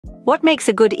What makes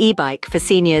a good e-bike for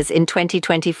seniors in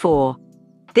 2024?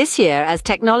 This year, as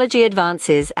technology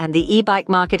advances and the e-bike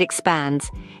market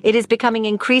expands, it is becoming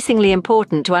increasingly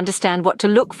important to understand what to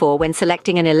look for when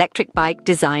selecting an electric bike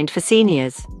designed for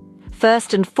seniors.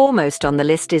 First and foremost on the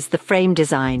list is the frame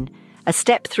design. A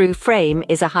step-through frame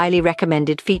is a highly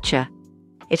recommended feature.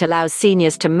 It allows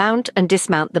seniors to mount and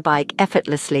dismount the bike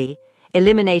effortlessly,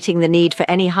 eliminating the need for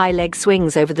any high leg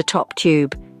swings over the top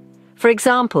tube. For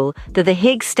example, the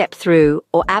Higgs Step-Through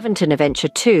or Aventon Adventure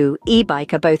 2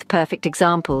 e-bike are both perfect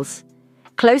examples.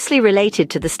 Closely related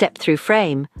to the step-through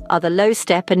frame are the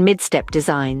low-step and mid-step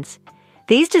designs.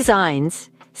 These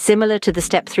designs, similar to the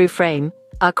step-through frame,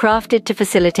 are crafted to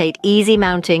facilitate easy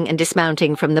mounting and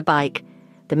dismounting from the bike.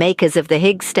 The makers of the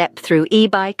Higgs Step-Through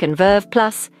e-bike and Verve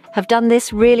Plus have done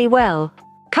this really well.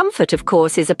 Comfort, of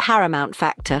course, is a paramount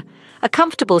factor. A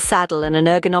comfortable saddle and an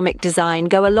ergonomic design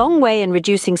go a long way in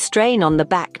reducing strain on the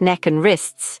back, neck and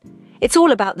wrists. It's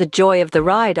all about the joy of the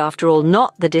ride after all,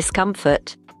 not the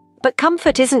discomfort. But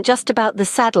comfort isn't just about the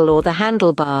saddle or the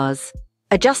handlebars.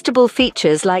 Adjustable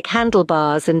features like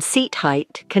handlebars and seat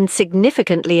height can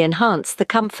significantly enhance the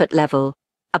comfort level.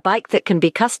 A bike that can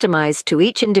be customized to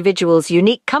each individual's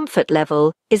unique comfort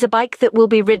level is a bike that will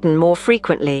be ridden more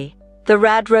frequently. The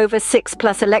Rad Rover 6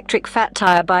 Plus electric fat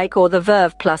tire bike or the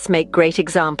Verve Plus make great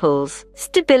examples.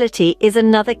 Stability is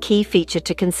another key feature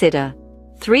to consider.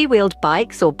 Three-wheeled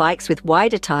bikes or bikes with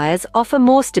wider tires offer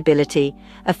more stability,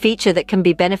 a feature that can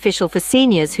be beneficial for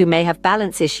seniors who may have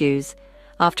balance issues.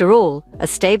 After all, a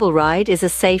stable ride is a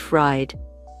safe ride.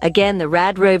 Again, the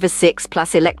Rad Rover 6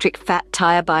 Plus electric fat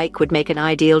tire bike would make an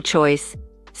ideal choice.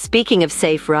 Speaking of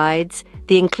safe rides,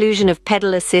 the inclusion of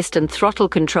pedal assist and throttle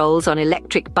controls on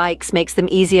electric bikes makes them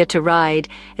easier to ride,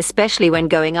 especially when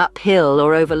going uphill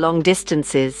or over long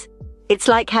distances. It's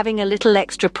like having a little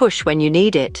extra push when you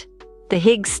need it. The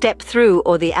Higgs Step-Through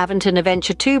or the Aventon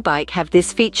Adventure 2 bike have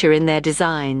this feature in their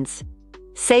designs.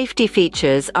 Safety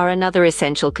features are another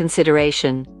essential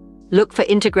consideration. Look for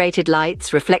integrated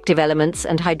lights, reflective elements,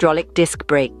 and hydraulic disc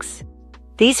brakes.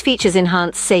 These features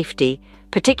enhance safety,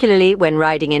 particularly when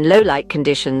riding in low-light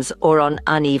conditions or on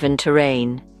uneven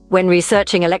terrain. When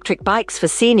researching electric bikes for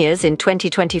seniors in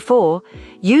 2024,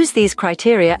 use these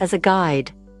criteria as a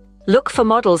guide. Look for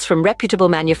models from reputable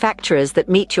manufacturers that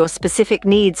meet your specific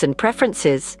needs and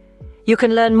preferences. You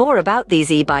can learn more about these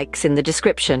e-bikes in the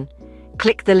description.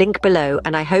 Click the link below,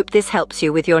 and I hope this helps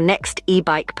you with your next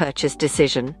e-bike purchase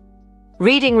decision.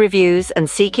 Reading reviews and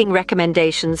seeking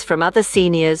recommendations from other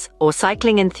seniors or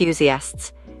cycling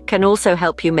enthusiasts can also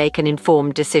help you make an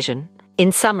informed decision.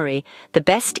 In summary, the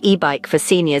best e-bike for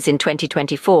seniors in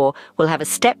 2024 will have a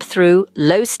step-through,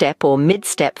 low-step or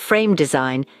mid-step frame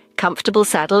design, comfortable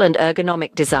saddle and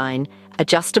ergonomic design,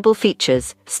 adjustable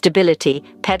features, stability,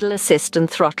 pedal assist and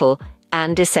throttle,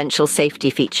 and essential safety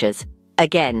features.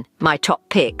 Again, my top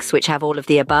picks, which have all of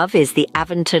the above, is the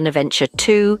Aventon Adventure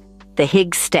 2, the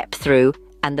Higgs Step-Through,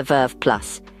 and the Verve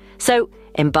Plus. So,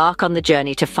 embark on the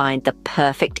journey to find the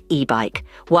perfect e-bike,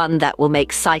 one that will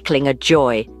make cycling a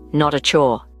joy, not a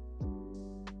chore.